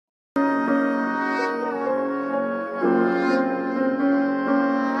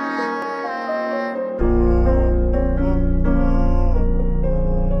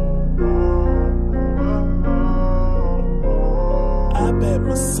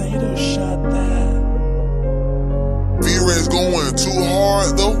Tater shot that. V-Rex going too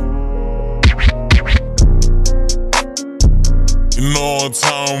hard though. You know what I'm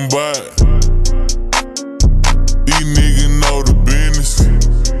talking about. These niggas know the business.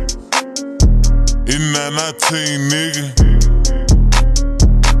 It's 919, nigga.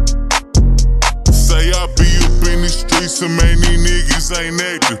 Say I be up in these streets and man, these niggas ain't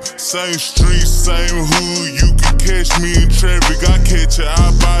active. Same street, same hood, you can catch me in traffic. I catch a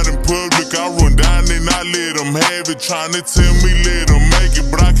out in public, I run down and I let them have it. Tryna tell me let them make it,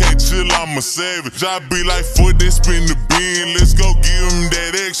 but I can't chill, I'm a savage. I be like, fuck that, spin the bin, let's go give them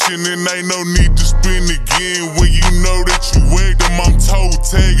that action. And ain't no need to spin again. When you know that you whacked them, I'm toe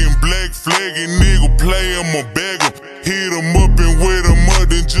tagging, black flagging, nigga play him a bagger. Hit him up and wet him up,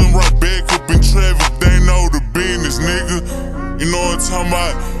 then jump right back up in traffic. They know the business, nigga. You know what I'm talking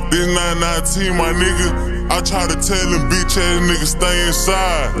about? This 919, my nigga. I try to tell them bitch ass niggas stay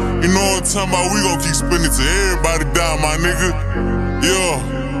inside. You know what I'm talking about? We gon' keep spinning till everybody die, my nigga. Yeah.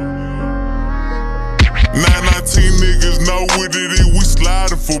 919 niggas know what it is, we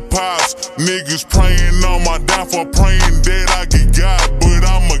sliding for pops. Niggas praying on my downfall, praying that I get got. But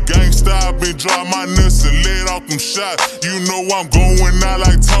I'm a gangsta, I been dry my nuts and let off them shots. You know I'm going out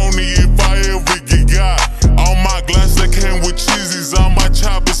like Tony if I ever get got. All my glass that came with cheesies, all my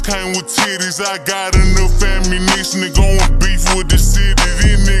choppers came with titties. I got enough ammunition to go and beef with the city.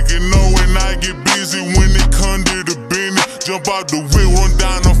 These niggas know when I get busy, when it come to the business. Jump out the whip, run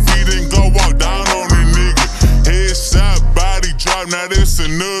down on feet and go walk down on it, nigga. Headshot, body drop, now that's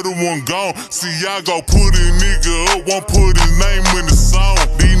another one gone. See, y'all go put a nigga up, won't put his name in the song.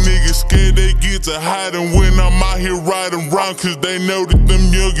 These niggas scared they get to hiding when I'm out here riding around, cause they know that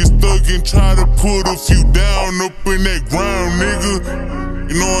them youngins thug and try to put a few down up in that ground, nigga.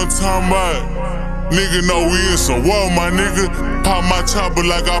 You know what I'm talking about? Nigga know we in some war, my nigga. Pop my chopper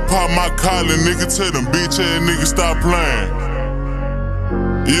like I pop my collar, nigga. Tell them bitch ass niggas stop playing.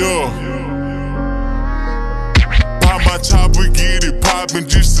 Yeah. Pop my chopper, get it poppin'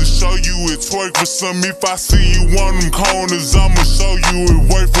 just to show you it twerk for some. If I see you on them corners, I'ma show you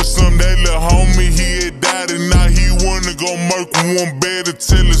it work for some. That little homie, he had died and now he wanna go murk one better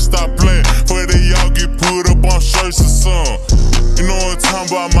till it stop playing. For that y'all get put up on shirts or something. You know what I'm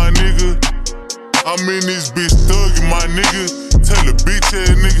talking about, my nigga? I'm in this bitch thuggin', my nigga. Tell a bitch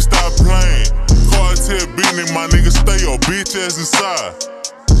ass nigga stop playing. Cartel business, my nigga, stay your bitch ass inside.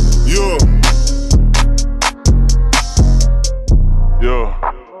 Yeah. Yeah.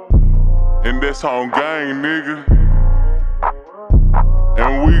 And that's on gang, nigga.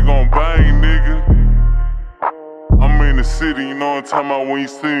 And we gon' bang, nigga. I'm in the city, you know what I'm talking about? When you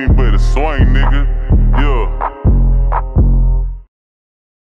see me, better swing, nigga.